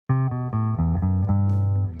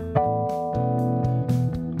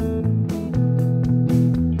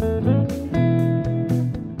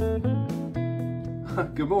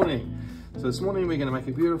Good morning. So this morning we're going to make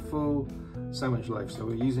a beautiful sandwich loaf. So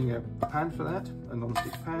we're using a pan for that, a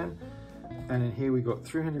non-stick pan. And in here we've got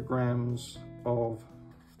 300 grams of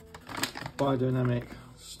biodynamic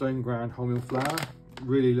stone ground wholemeal flour.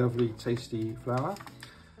 Really lovely, tasty flour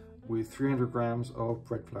with 300 grams of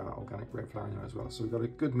bread flour, organic bread flour in there as well. So we've got a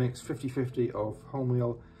good mix, 50-50 of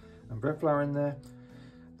wholemeal and bread flour in there.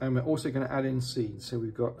 And we're also going to add in seeds. So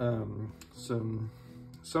we've got some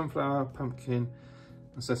sunflower, pumpkin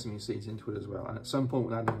and sesame seeds into it as well. And at some point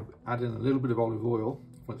we'll add in a little bit of olive oil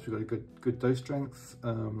once we've got a good dough strength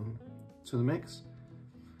to the mix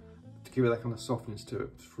to give it that kind of softness to it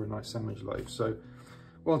for a nice sandwich loaf. So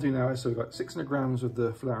what I'll do now is, so we've got 600 grams of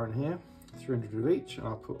the flour in here, 300 of each, and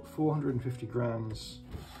I'll put 450 grams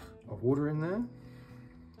of water in there.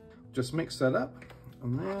 Just mix that up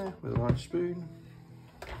on there with a large spoon.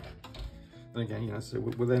 And again, you know, so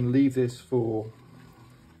we'll then leave this for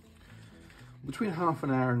between half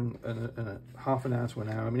an hour and half an hour to an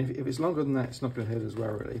hour. I mean, if it's longer than that, it's not going to hurt as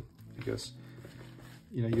well, really, because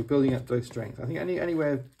you know you're building up dough strength. I think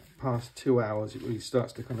anywhere past 2 hours, it really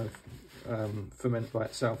starts to kind of ferment by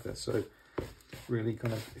itself there. So really,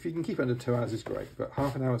 kind of, if you can keep it under 2 hours, is great. But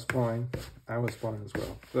half an hour is fine, hour's fine as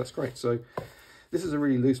well. So that's great. So this is a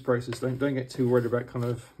really loose process. Don't get too worried about kind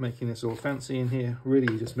of making this all fancy in here. Really,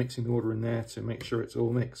 you're just mixing the water in there to make sure it's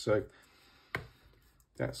all mixed. So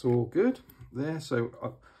that's all good there. So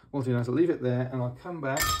what I'll do now is I'll leave it there and I'll come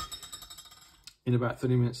back in about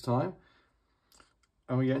 30 minutes time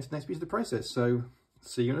and we'll get into the next piece of the process. So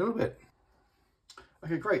see you in a little bit.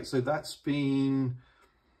 Okay, great. So that's been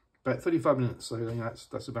about 35 minutes. So I think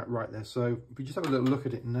that's about right there. So if we just have a little look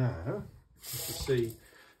at it now, just to see,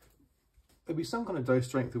 there'll be some kind of dough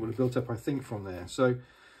strength that will have built up, I think, from there. So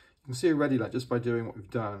you can see already, like, just by doing what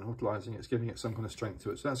we've done, utilizing it, it's giving it some kind of strength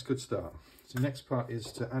to it. So that's a good start. So the next part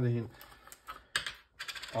is to add in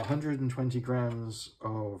 120 grams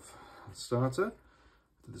of starter.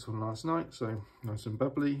 Did this one last night, so nice and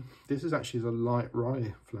bubbly. This is actually the light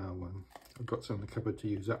rye flour one. I've got some in the cupboard to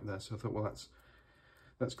use up there, so I thought, well,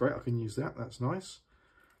 that's great. I can use that. That's nice.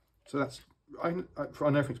 So that's, I know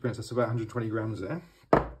from experience, that's about 120 grams there.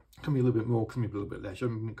 Can be a little bit more, can be a little bit less. You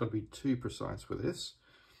haven't got to be too precise with this.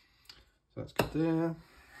 So that's good there.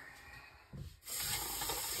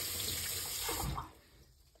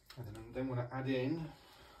 And then I'm going to add in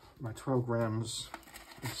my 12 grams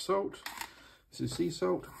of salt. This is sea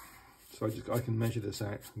salt. So I can measure this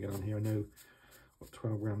out and get on here. I know what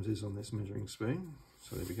 12 grams is on this measuring spoon.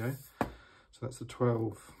 So there we go. So that's the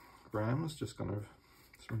 12 grams, just kind of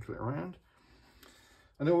sprinkle it around.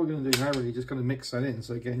 And then what we're going to do now, really, just kind of mix that in.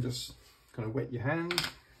 So again, just kind of wet your hand.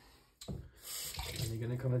 And you're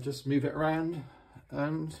going to kind of just move it around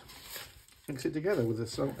and mix it together with the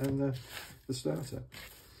salt and the starter.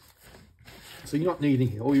 So you're not kneading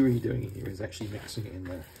here. All you're really doing here is actually mixing it in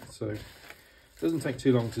there. So it doesn't take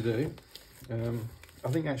too long to do.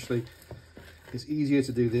 I think actually it's easier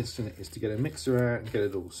to do this than it is to get a mixer out and get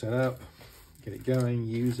it all set up, get it going,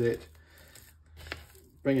 use it,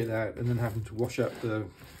 bring it out, and then having to wash up the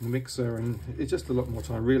mixer, and it's just a lot more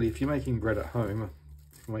time really. If you're making bread at home,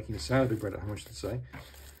 if you're making sourdough bread at home, I should say,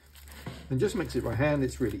 then just mix it by hand.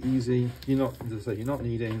 It's really easy. You're not, as I say, you're not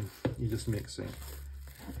kneading, you're just mixing.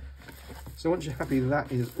 So once you're happy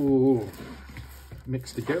that is all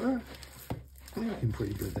mixed together, you're looking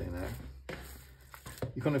pretty good there now.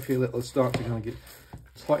 You kind of feel it'll start to kind of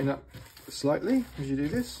tighten up slightly as you do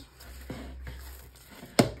this.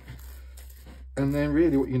 And then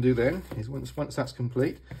really what you can do then is once that's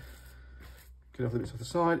complete, get off the bits off the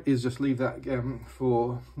side, is just leave that again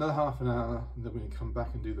for another half an hour, and then we can come back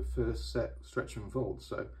and do the first set, stretch and fold.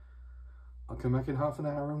 So I'll come back in half an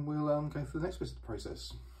hour and we'll go through the next bit of the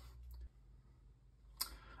process.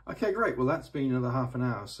 Okay, great. Well, that's been another half an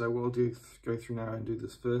hour. So what I'll do, go through now and do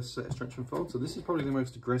this first set of stretch and fold. So this is probably the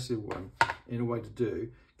most aggressive one in a way to do,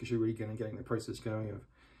 because you're really going to get the process going of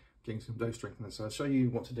getting some dough strength in there. So I'll show you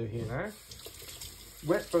what to do here now.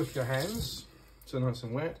 Wet both your hands, so nice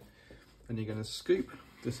and wet, and you're going to scoop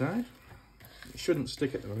this out. It shouldn't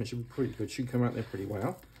stick at the moment, it should be pretty good, it should come out there pretty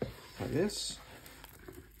well, like this.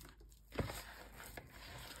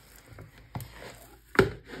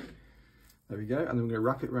 There we go, and then we're going to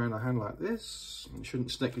wrap it around our hand like this. It shouldn't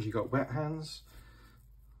stick because you've got wet hands.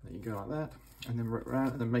 There you go, like that, and then wrap it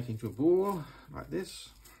around, and then make it into a ball, like this.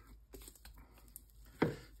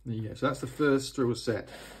 There you go, so that's the first drill set.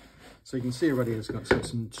 So you can see already it's got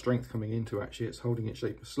some strength coming into, actually it's holding its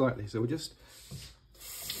shape slightly. So we'll just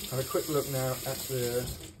have a quick look now at the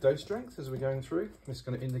dough strength as we're going through. This is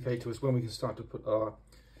going to indicate to us when we can start to put our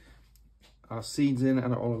seeds in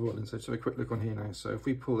and our olive oil in. So just have a quick look on here now. So if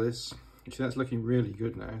we pull this, Actually, that's looking really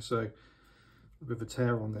good now. So a bit of a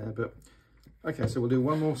tear on there, but okay, so we'll do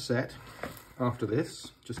one more set after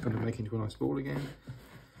this, just kind of making into a nice ball again.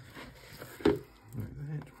 Like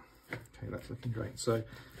that. Okay, that's looking great. So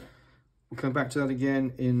we'll come back to that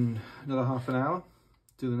again in another half an hour,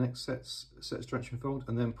 do the next set stretch and fold,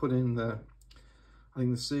 and then put in the, I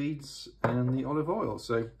think, the seeds and the olive oil.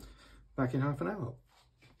 So back in half an hour.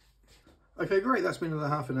 Okay, great, that's been another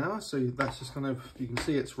half an hour. So that's just kind of, you can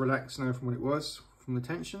see it's relaxed now from what it was, from the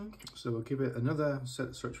tension. So we'll give it another set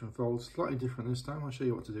of stretch and fold, slightly different this time. I'll show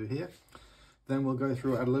you what to do here. Then we'll go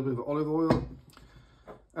through, add a little bit of olive oil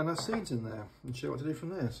and our seeds in there and show you what to do from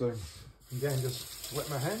there. So again, just wet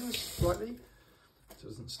my hands slightly so it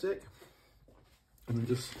doesn't stick, and then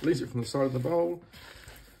just release it from the side of the bowl.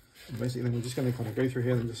 And basically then we're just going to kind of go through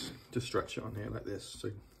here and just stretch it on here like this. So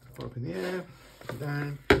put up in the air, put it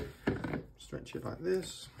down, stretch it like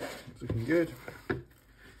this. It's looking good. And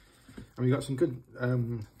we've got some good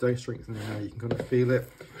dough strength in there now. You can kind of feel it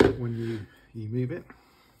when you move it.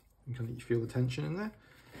 You can feel the tension in there.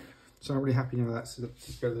 So I'm really happy now. Let's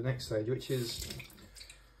go to the next stage, which is,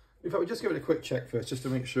 in fact, we'll just give it a quick check first, just to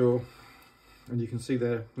make sure. And you can see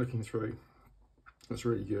there, looking through, that's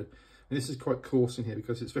really good. And this is quite coarse in here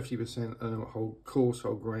because it's 50% coarse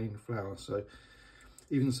whole grain flour. So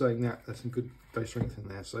even saying that, there's some good dough strength in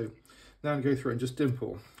there. So now I'm going to go through and just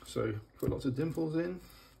dimple. So put lots of dimples in,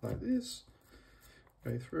 like this.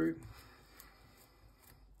 Go through,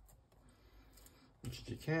 which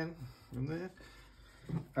you can, from there.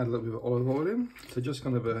 Add a little bit of olive oil in. So just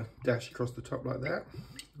kind of a dash across the top like that,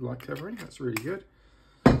 light covering, that's really good.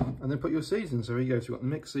 And then put your seeds in. So here you go, so you've got the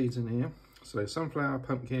mixed seeds in here. So sunflower,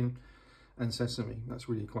 pumpkin, and sesame. That's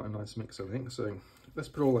really quite a nice mix, I think. So let's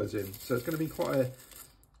put all those in. So it's going to be quite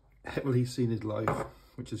a heavily seeded loaf,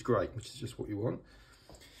 which is great, which is just what you want.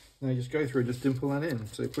 Now you just go through and just dimple that in.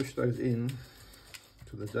 So push those in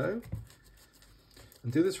to the dough.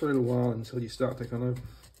 And do this for a little while until you start to kind of,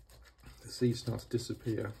 the seed starts to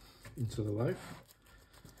disappear into the loaf.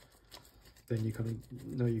 Then you kind of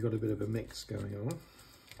know you've got a bit of a mix going on.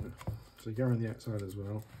 So go around the outside as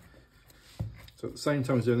well. So at the same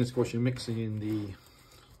time as doing this, of course, you're mixing in the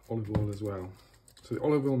olive oil as well. So the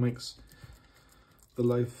olive oil makes the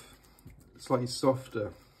loaf slightly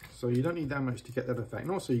softer. So you don't need that much to get that effect.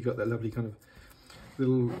 And also you've got that lovely kind of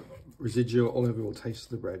little residual olive oil taste of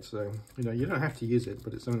the bread. So, you know, you don't have to use it,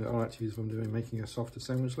 but it's something that I like to use when I'm making a softer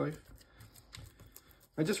sandwich loaf.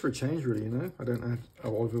 And just for a change, really, you know, I don't add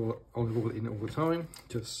olive oil in all the time,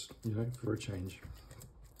 just, you know, for a change.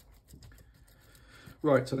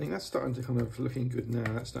 Right, so I think that's starting to kind of looking good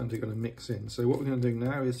now. That's starting to kind of mix in. So what we're going to do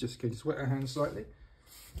now is just wet our hands slightly.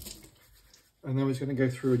 And then we're just going to go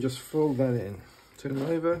through and just fold that in. Turn it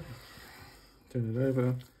over, and turn it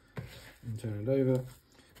over,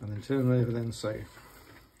 and then turn it over then. So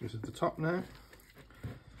this is the top now.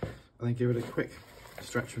 And then give it a quick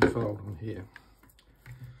stretch and fold on here.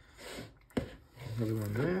 Another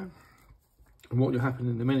one there. And what will happen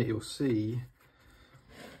in a minute, you'll see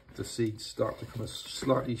the seeds start to kind of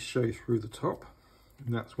slightly show through the top,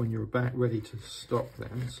 and that's when you're about ready to stop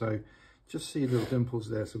then. So just see little dimples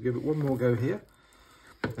there. So give it one more go here,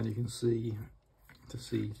 and you can see the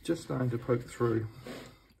seeds just starting to poke through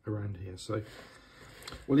around here. So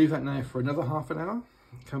we'll leave that now for another half an hour,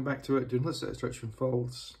 come back to it, do another set of stretch and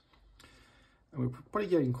folds, and we're probably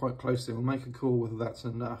getting quite close there. We'll make a call whether that's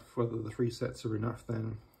enough, whether the 3 sets are enough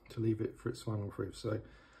then to leave it for its final proof. So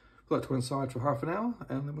put that to one side for half an hour,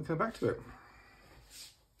 and then we'll come back to it.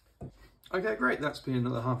 Okay, great, that's been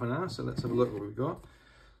another half an hour, so let's have a look what we've got.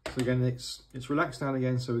 So again, it's relaxed down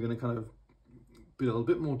again, so we're going to kind of put a little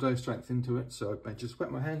bit more dough strength into it. So I just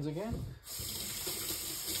wet my hands again.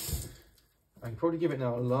 I can probably give it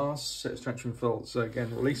now a last set of stretch and fold. So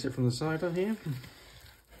again, release it from the side on here.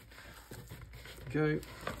 Go,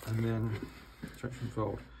 and then stretch and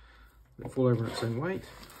fold. It'll fall over on its own weight.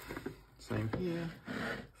 Same here.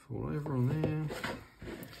 Fall over on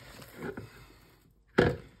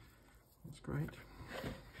there. That's great.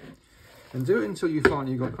 And do it until you find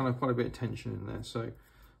you've got kind of quite a bit of tension in there. So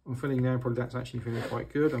I'm feeling now probably that's actually feeling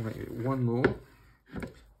quite good. I'm going to get one more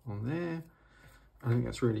on there. I think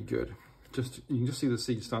that's really good. You can just see the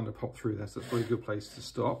seeds starting to pop through there, so that's a really good place to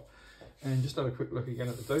stop. And just have a quick look again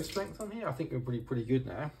at the dough strength on here. I think we're pretty good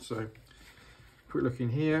now. So quick look in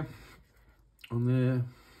here, on there,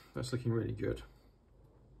 that's looking really good.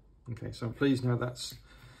 Okay, so I'm pleased now. That's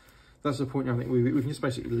the point. I think we can just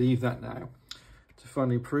basically leave that now to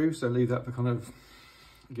finally prove. So leave that for kind of,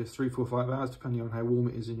 I guess, 3, 4, 5 hours, depending on how warm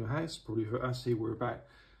it is in your house. Probably for us here, we're about,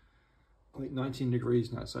 I think, 19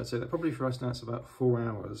 degrees now. So I'd say that probably for us now it's about 4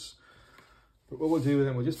 hours But what we'll do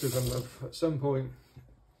then, we'll just do at some point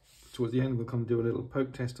towards the end, we'll come do a little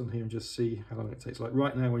poke test on here and just see how long it takes. Like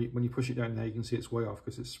right now, when you push it down there, you can see it's way off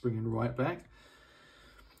because it's springing right back.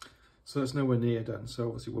 So it's nowhere near done. So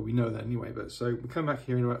obviously, well, we know that anyway. But so we'll come back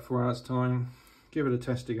here in about 4 hours time, give it a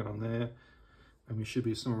test again on there, and we should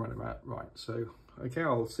be somewhere right about right. So okay,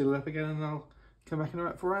 I'll seal it up again and I'll come back in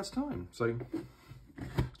about 4 hours time. So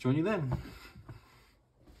join you then.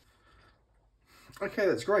 Okay,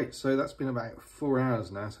 that's great. So that's been about 4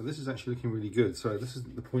 hours now. So this is actually looking really good. So this is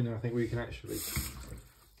the point now I think where you can actually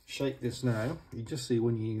shake this now. You just see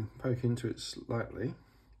when you poke into it slightly,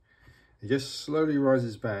 it just slowly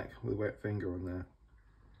rises back with a wet finger on there.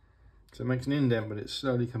 So it makes an indent, but it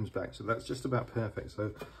slowly comes back. So that's just about perfect.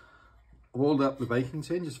 So I've oiled up the baking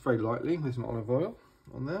tin just very lightly with some olive oil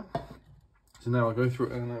on there. So now I'll go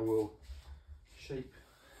through it and I will shape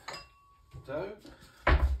the dough.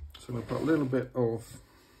 So I'm going to put a little bit of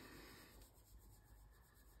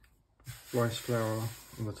rice flour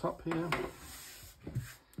on the top here.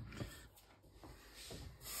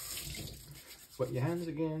 Wet your hands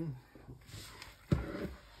again.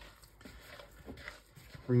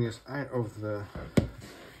 Bring this out of the,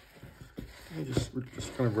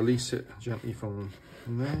 just kind of release it gently from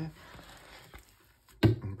there.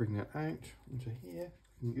 And bring that out into here,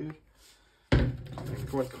 good. And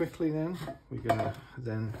quite quickly then, we're going to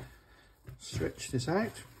then stretch this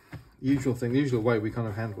out. The usual way we kind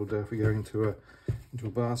of handle dough if we go into a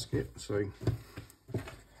basket. So there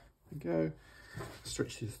we go.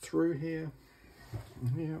 Stretch this through here,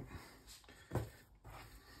 and here.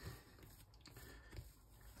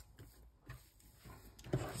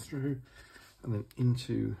 Through, and then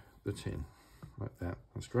into the tin, like that.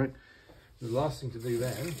 That's great. The last thing to do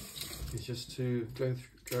then is just to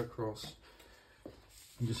go across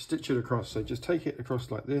and just stitch it across. So just take it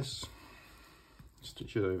across like this,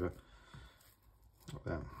 stitch it over like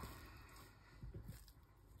that.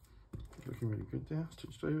 Looking really good there.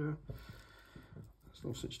 Stitched over. It's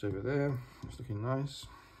all stitched over there. It's looking nice.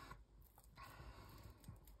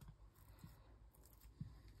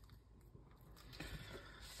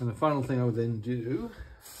 And the final thing I would then do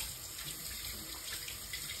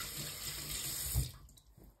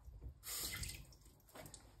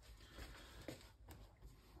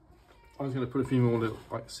I was going to put a few more little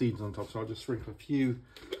seeds on top, so I'll just sprinkle a few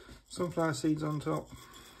sunflower seeds on top.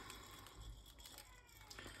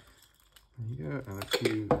 There you go, and a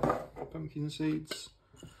few pumpkin seeds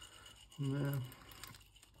in there.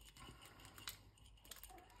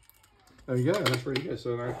 There we go, that's really good.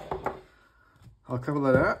 So now I'll cover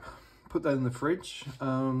that up, put that in the fridge,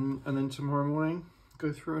 and then tomorrow morning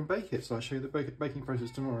go through and bake it. So I'll show you the baking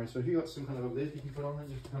process tomorrow. So if you've got some kind of a lid you can put on there,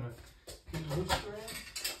 just kind of keep the whisk around.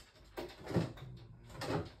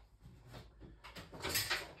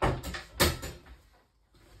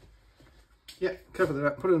 Yeah, cover that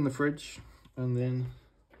up, put it in the fridge, and then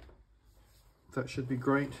that should be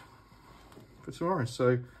great for tomorrow.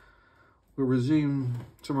 So we'll resume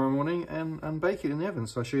tomorrow morning and bake it in the oven.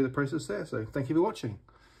 So I'll show you the process there. So thank you for watching.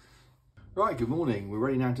 Right, good morning. We're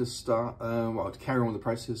ready now to start, to carry on with the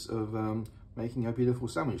process of making a beautiful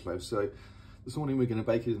sandwich loaf. So this morning we're going to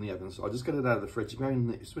bake it in the oven. So I'll just get it out of the fridge. It's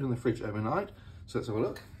been in the fridge overnight. So let's have a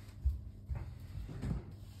look.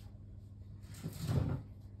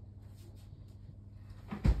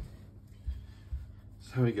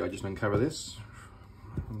 So here we go, just uncover this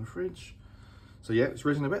from the fridge. So yeah, it's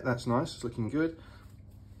risen a bit, that's nice, it's looking good.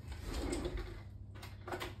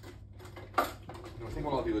 And I think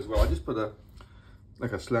what I'll do as well, I just put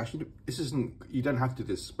like a slash. You don't have to do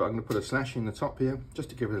this, but I'm going to put a slash in the top here, just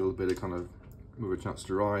to give it a little bit of kind of, move a chance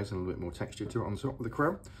to rise and a little bit more texture to it on top with the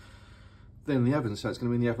crumb. Then in the oven, so it's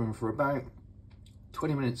going to be in the oven for about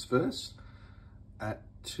 20 minutes first at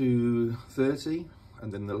 230.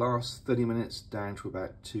 And then the last 30 minutes down to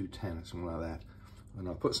about 210 or something like that. And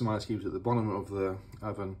I'll put some ice cubes at the bottom of the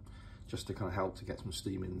oven just to kind of help to get some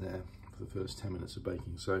steam in there for the first 10 minutes of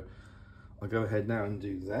baking. So I'll go ahead now and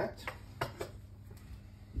do that.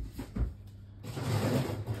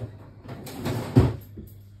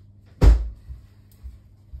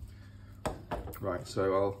 Right,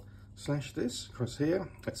 so I'll slash this across here.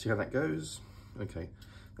 Let's see how that goes. Okay.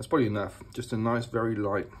 That's probably enough. Just a nice, very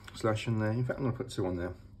light slash in there. In fact, I'm going to put 2 on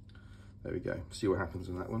there. There we go. See what happens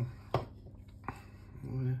in that one.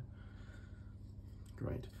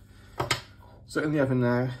 Great. So in the oven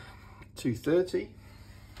now, 230.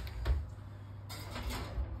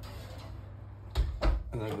 And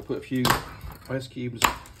I'm going to put a few ice cubes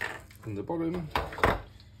on the bottom.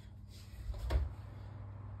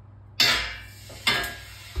 To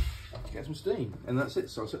get some steam. And that's it.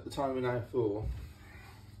 So I'll set the timer now for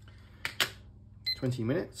 20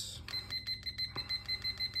 minutes.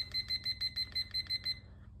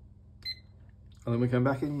 And then we come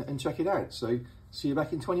back in and check it out. So see you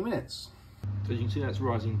back in 20 minutes. So as you can see, that's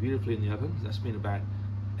rising beautifully in the oven. That's been about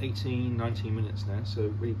 18, 19 minutes now.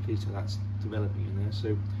 So really pleased how that's developing in there.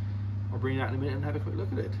 So I'll bring it out in a minute and have a quick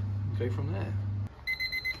look at it and go from there.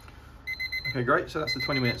 Okay, great. So that's the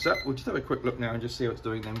 20 minutes up. We'll just have a quick look now and just see what it's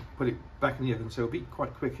doing, then put it back in the oven. So it'll be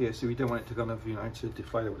quite quick here, so we don't want it to kind of, you know, to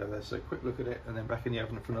deflate or whatever. So quick look at it and then back in the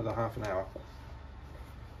oven for another half an hour.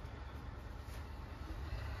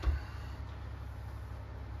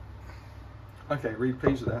 Okay, really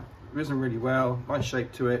pleased with that. Risen really well, nice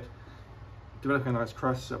shape to it, developing a nice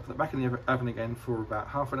crust. So I'll put it back in the oven again for about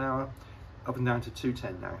half an hour, up and down to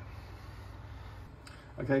 210 now.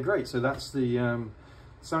 Okay, great. So that's the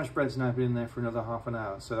sandwich bread's now been in there for another half an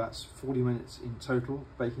hour. So that's 40 minutes in total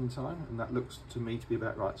baking time, and that looks to me to be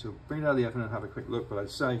about right. So bring it out of the oven and have a quick look, but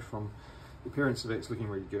I'd say from the appearance of it, it's looking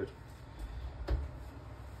really good.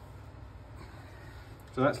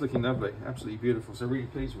 So that's looking lovely, absolutely beautiful. So really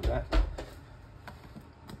pleased with that.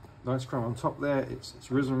 Nice crumb on top there.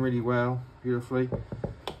 It's risen really well, beautifully. You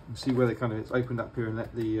can see where it's opened up here and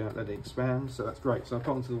let it expand. So that's great. So I've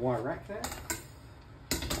got onto the wire rack there.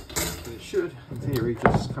 So it should, in theory,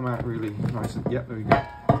 just come out really nice and, yep, there we go.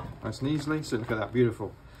 Nice and easily. So look at that,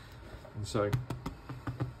 beautiful. And so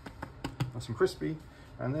nice and crispy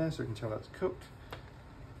around there, so you can tell that's cooked.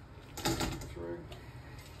 Through.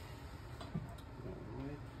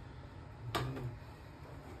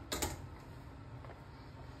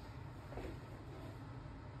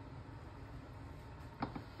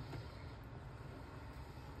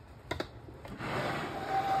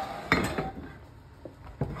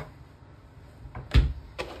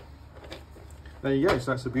 There you go,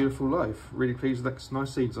 so that's a beautiful loaf. Really pleased with that.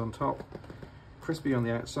 Nice seeds on top, crispy on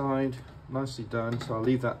the outside, nicely done. So I'll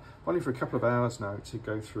leave that only for a couple of hours now to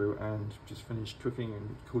go through and just finish cooking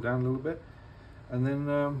and cool down a little bit. And then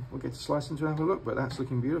we'll get to slicing to have a look, but that's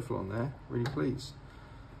looking beautiful on there. Really pleased.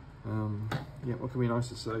 Yeah, what can be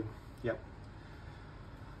nicer? So, yeah.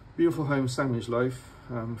 Beautiful home sandwich loaf,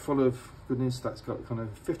 full of goodness. That's got kind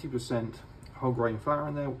of 50% whole grain flour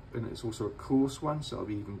in there, and it's also a coarse one, so it'll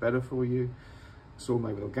be even better for you. It's all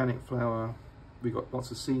made with organic flour. We've got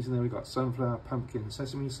lots of seeds in there. We've got sunflower, pumpkin,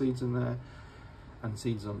 sesame seeds in there, and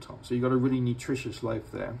seeds on top. So you've got a really nutritious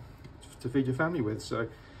loaf there to feed your family with. So,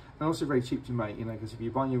 and also very cheap to make, you know, because if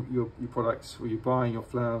you're buying your products, or you're buying your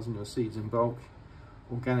flours and your seeds in bulk,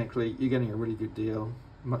 organically, you're getting a really good deal,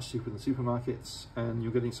 much cheaper than supermarkets, and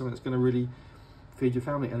you're getting something that's going to really feed your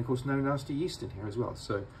family. And of course, no nasty yeast in here as well.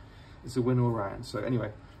 So it's a win all round. So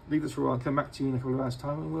anyway, leave this for a while, come back to you in a couple of hours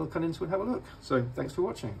time and we'll cut into it and have a look. So thanks for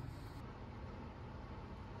watching.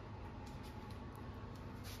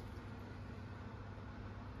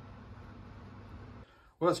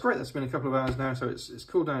 Well, that's great. That's been a couple of hours now, so it's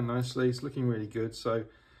cooled down nicely. It's looking really good. So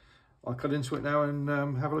I'll cut into it now and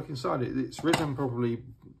have a look inside it. It's risen probably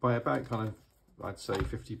by about kind of, I'd say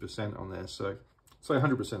 50% on there. So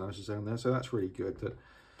 100% I should say on there. So that's really good. That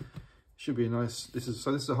should be a nice, this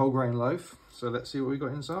is a whole grain loaf. So let's see what we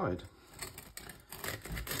got inside.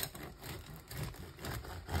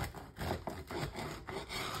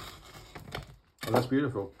 Oh, that's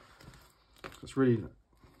beautiful. It's really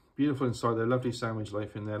beautiful inside there. Lovely sandwich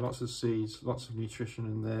loaf in there. Lots of seeds, lots of nutrition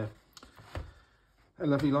in there. A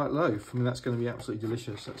lovely light loaf. I mean, that's going to be absolutely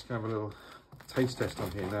delicious. Let's have a little taste test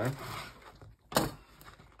on here now.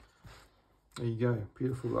 There you go.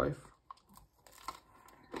 Beautiful loaf.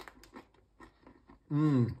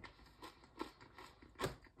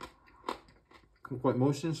 Quite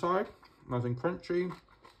moist inside, nice and crunchy.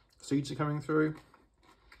 Seeds are coming through.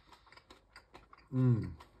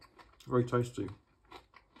 Very tasty.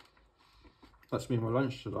 That's me and my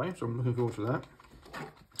lunch today, so I'm looking forward to that.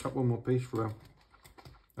 Cut one more piece for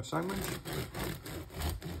a sandwich.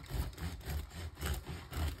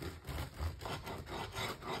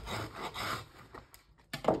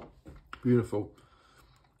 Beautiful.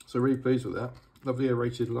 So really pleased with that. Lovely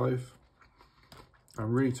aerated loaf.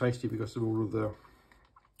 And really tasty because of all of the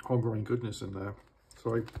whole grain goodness in there.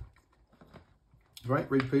 So, right,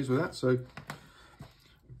 really pleased with that. So,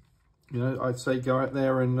 you know, I'd say go out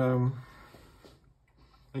there and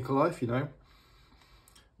make a loaf, you know.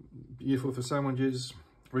 Beautiful for sandwiches,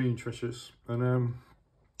 really nutritious. And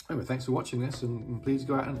anyway, thanks for watching this, and please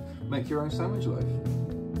go out and make your own sandwich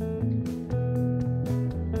loaf.